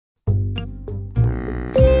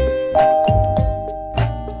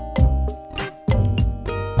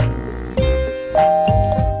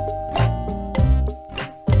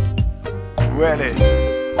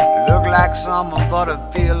summer, but it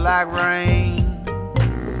feel like rain.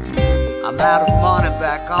 I'm out of money,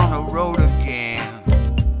 back on the road again.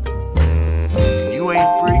 And you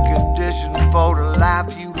ain't preconditioned for the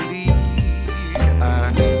life you lead,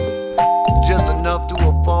 earning just enough to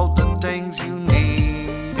afford the things you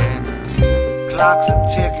need. And the clocks are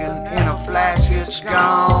ticking, in a flash it's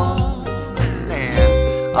gone.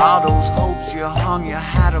 And all those hopes you hung your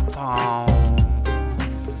hat upon,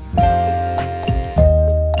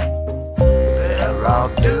 they're all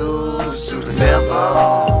dues to the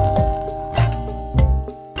devil.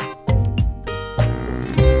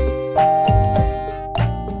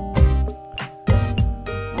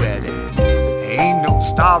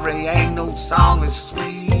 Story ain't no song as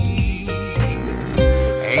sweet,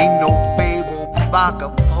 ain't no fable book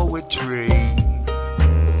of poetry.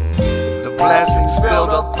 The blessings built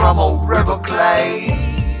up from old river clay,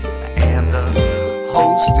 and the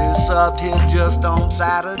host is served here just on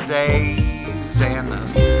Saturdays. And the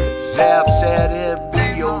chef said it'd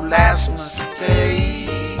be your last mistake,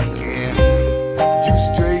 and you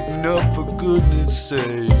straighten up for goodness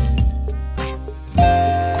sake.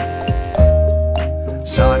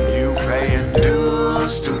 Son, you paying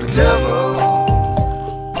dues to the devil.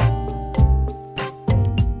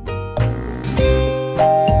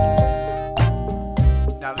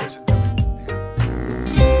 Now listen to me.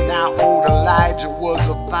 Now old Elijah was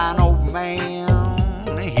a fine old man.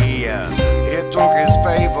 He took his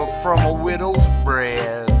favor from a widow's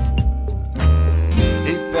bread.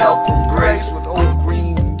 He fell from grace with old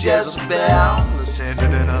Queen Jezebel,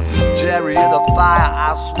 ascended in a chariot of fire.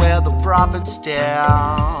 I swear the prophets tell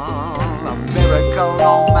a miracle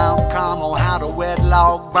on Mount Carmel, how the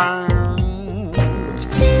wedlock burns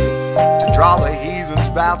to draw the heathens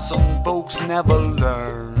about some folks never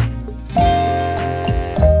learn.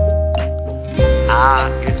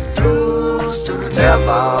 It's dues to the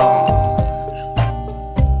devil.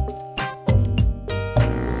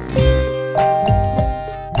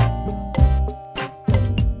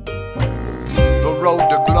 Road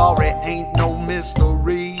to glory ain't no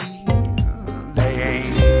mystery. They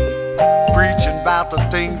ain't preaching about the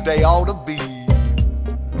things they ought to be.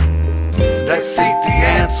 They seek the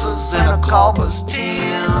answers in a corpus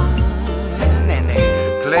tin, and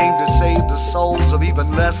they claim to save the souls of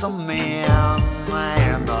even lesser men.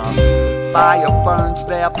 And the fire burns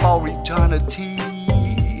there for eternity,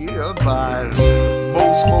 but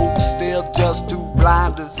most folks still just too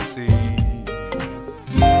blind to see.